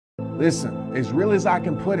Listen, as real as I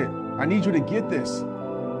can put it, I need you to get this.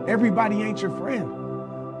 Everybody ain't your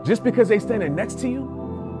friend. Just because they standing next to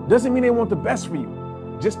you doesn't mean they want the best for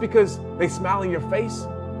you. Just because they smile in your face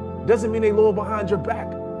doesn't mean they loyal behind your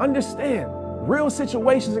back. Understand, real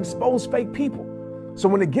situations expose fake people. So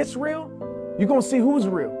when it gets real, you're gonna see who's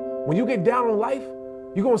real. When you get down on life,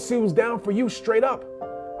 you're gonna see who's down for you straight up.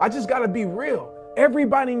 I just gotta be real.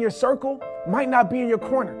 Everybody in your circle might not be in your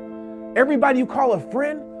corner. Everybody you call a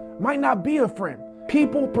friend might not be a friend.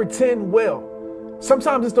 People pretend well.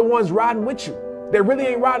 Sometimes it's the ones riding with you that really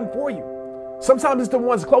ain't riding for you. Sometimes it's the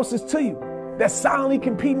ones closest to you that's silently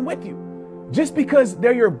competing with you. Just because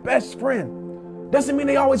they're your best friend doesn't mean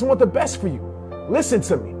they always want the best for you. Listen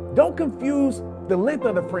to me. Don't confuse the length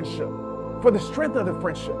of the friendship for the strength of the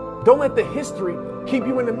friendship. Don't let the history keep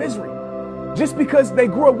you in the misery. Just because they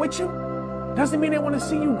grew up with you doesn't mean they want to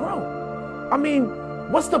see you grow. I mean,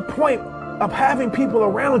 what's the point of having people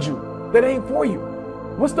around you that ain't for you?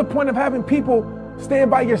 What's the point of having people stand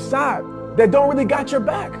by your side that don't really got your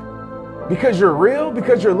back? Because you're real,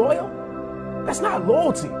 because you're loyal? That's not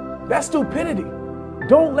loyalty. That's stupidity.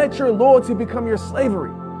 Don't let your loyalty become your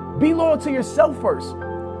slavery. Be loyal to yourself first.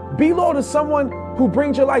 Be loyal to someone who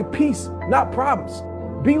brings your life peace, not problems.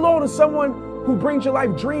 Be loyal to someone who brings your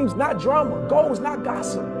life dreams, not drama, goals, not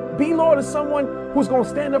gossip. Be loyal to someone who's going to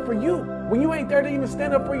stand up for you when you ain't there to even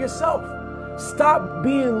stand up for yourself. Stop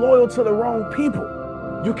being loyal to the wrong people.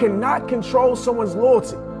 You cannot control someone's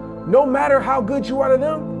loyalty. No matter how good you are to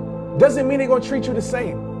them, doesn't mean they're going to treat you the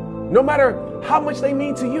same. No matter how much they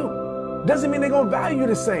mean to you, doesn't mean they're going to value you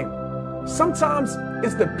the same. Sometimes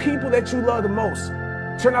it's the people that you love the most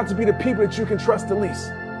turn out to be the people that you can trust the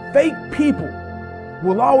least. Fake people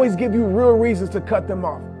will always give you real reasons to cut them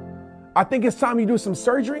off. I think it's time you do some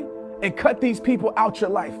surgery and cut these people out your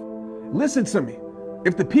life. Listen to me.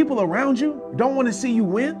 If the people around you don't want to see you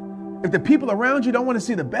win, if the people around you don't want to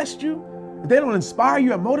see the best you, if they don't inspire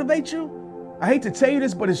you and motivate you, I hate to tell you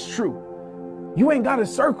this, but it's true. You ain't got a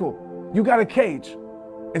circle, you got a cage.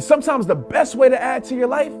 And sometimes the best way to add to your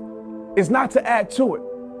life is not to add to it,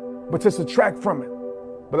 but to subtract from it.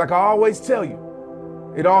 But like I always tell you,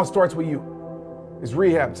 it all starts with you. It's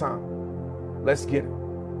rehab time. Let's get it.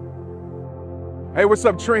 Hey, what's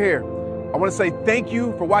up? Trent here. I want to say thank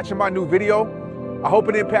you for watching my new video. I hope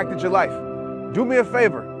it impacted your life. Do me a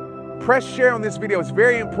favor. Press share on this video. It's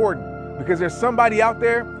very important because there's somebody out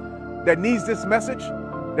there that needs this message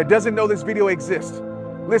that doesn't know this video exists.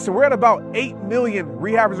 Listen, we're at about 8 million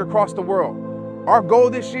rehabbers across the world. Our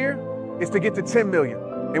goal this year is to get to 10 million,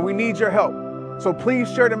 and we need your help. So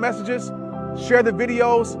please share the messages, share the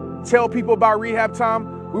videos, tell people about Rehab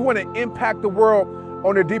Time. We want to impact the world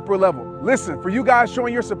on a deeper level. Listen, for you guys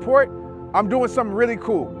showing your support, I'm doing something really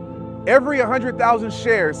cool. Every 100,000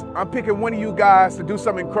 shares, I'm picking one of you guys to do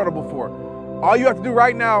something incredible for. All you have to do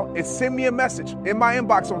right now is send me a message in my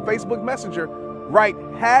inbox on Facebook Messenger, write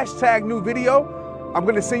 #NewVideo. I'm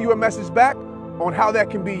going to send you a message back on how that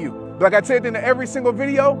can be you. Like I said in every single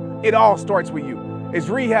video, it all starts with you. It's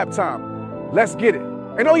Rehab Time. Let's get it.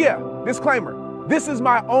 And oh yeah, disclaimer, this is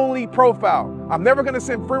my only profile. I'm never gonna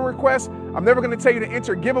send friend requests. I'm never gonna tell you to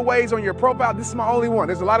enter giveaways on your profile. This is my only one.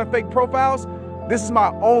 There's a lot of fake profiles. This is my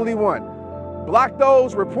only one. Block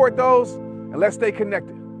those, report those, and let's stay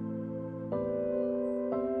connected.